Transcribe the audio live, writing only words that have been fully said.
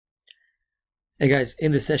Hey guys,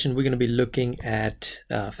 in this session we're going to be looking at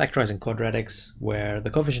factorizing quadratics where the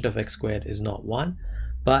coefficient of x squared is not 1,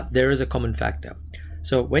 but there is a common factor.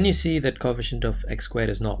 So when you see that coefficient of x squared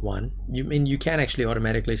is not 1, you can actually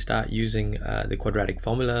automatically start using the quadratic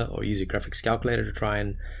formula or use your graphics calculator to try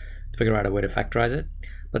and figure out a way to factorize it.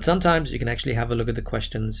 But sometimes you can actually have a look at the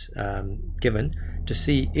questions given to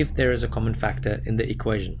see if there is a common factor in the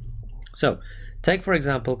equation. So take for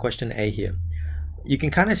example question A here. You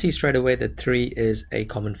can kind of see straight away that 3 is a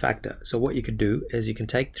common factor. So what you could do is you can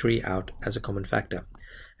take 3 out as a common factor.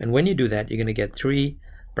 And when you do that, you're going to get 3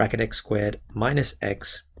 bracket x squared minus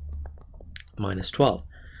x minus 12.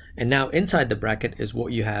 And now inside the bracket is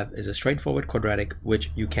what you have is a straightforward quadratic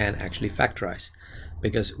which you can actually factorize.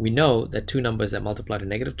 Because we know that two numbers that multiply to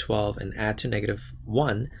negative 12 and add to negative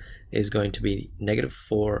 1 is going to be negative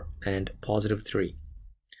 4 and positive 3.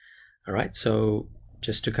 Alright, so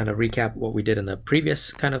just to kind of recap what we did in the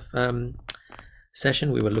previous kind of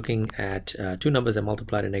session, we were looking at two numbers that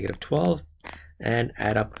multiply to negative 12 and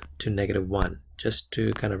add up to negative 1. Just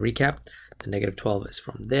to kind of recap, the negative 12 is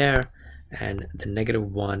from there and the negative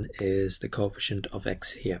 1 is the coefficient of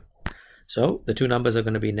x here. So the two numbers are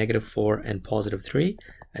going to be negative 4 and positive 3,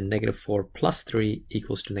 and negative 4 plus 3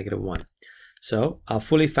 equals to negative 1. So our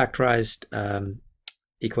fully factorized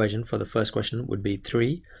equation for the first question would be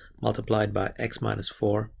 3 multiplied by x minus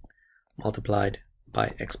 4 multiplied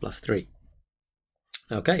by x plus 3.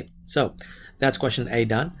 Okay, so that's question A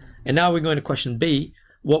done. And now we're going to question B.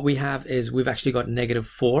 What we have is we've actually got negative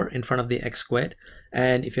 4 in front of the x squared.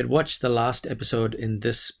 And if you'd watched the last episode in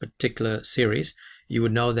this particular series, you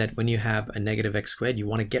would know that when you have a negative x squared, you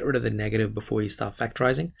want to get rid of the negative before you start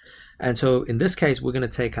factorizing. And so in this case, we're going to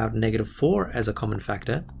take out negative 4 as a common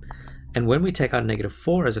factor. And when we take out negative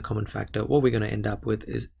 4 as a common factor, what we're going to end up with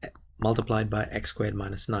is multiplied by x squared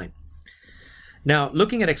minus 9. Now,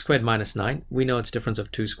 looking at x squared minus 9, we know it's difference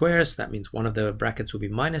of two squares. That means one of the brackets will be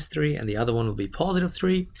minus 3 and the other one will be positive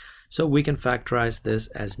 3. So we can factorize this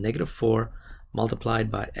as negative 4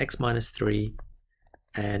 multiplied by x minus 3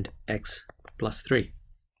 and x plus 3.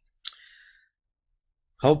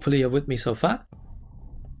 Hopefully you're with me so far.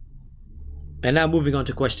 And now moving on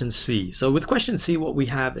to question C. So with question C, what we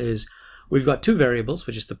have is we've got two variables,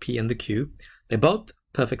 which is the p and the q. They're both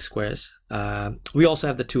perfect squares. We also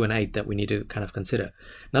have the 2 and 8 that we need to kind of consider.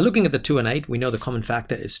 Now looking at the 2 and 8, we know the common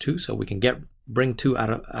factor is 2, so we can bring 2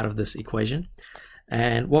 out of this equation.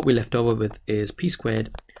 And what we left over with is p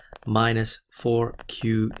squared minus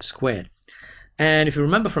 4q squared. And if you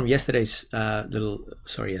remember from yesterday's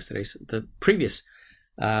the previous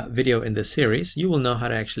video in this series, you will know how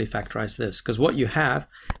to actually factorize this, because what you have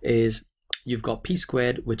is you've got p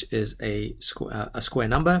squared, which is a square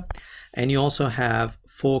number, and you also have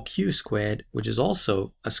 4q squared, which is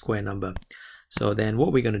also a square number. So then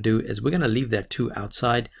what we're going to do is we're going to leave that 2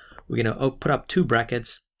 outside. We're going to put up two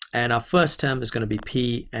brackets, and our first term is going to be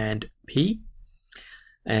p and p,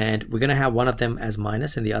 and we're going to have one of them as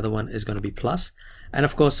minus and the other one is going to be plus. And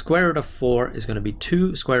of course square root of 4 is going to be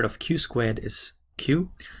 2, square root of q squared is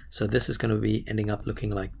q, so this is going to be ending up looking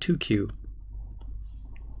like 2q.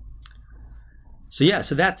 So yeah,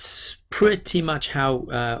 so that's pretty much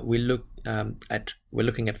how we're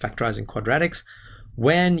looking at factorizing quadratics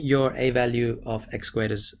when your a value of x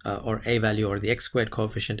squared is or the x squared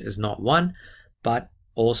coefficient is not 1, but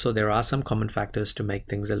also there are some common factors to make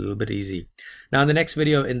things a little bit easy. Now in the next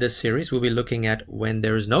video in this series, we'll be looking at when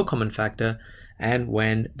there is no common factor and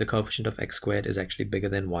when the coefficient of x squared is actually bigger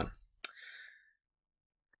than 1.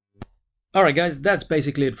 Alright guys, that's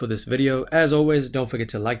basically it for this video. As always, don't forget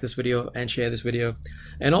to like this video and share this video,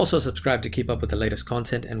 and also subscribe to keep up with the latest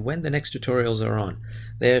content and when the next tutorials are on.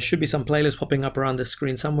 There should be some playlists popping up around this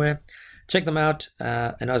screen somewhere. Check them out,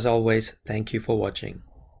 and as always, thank you for watching.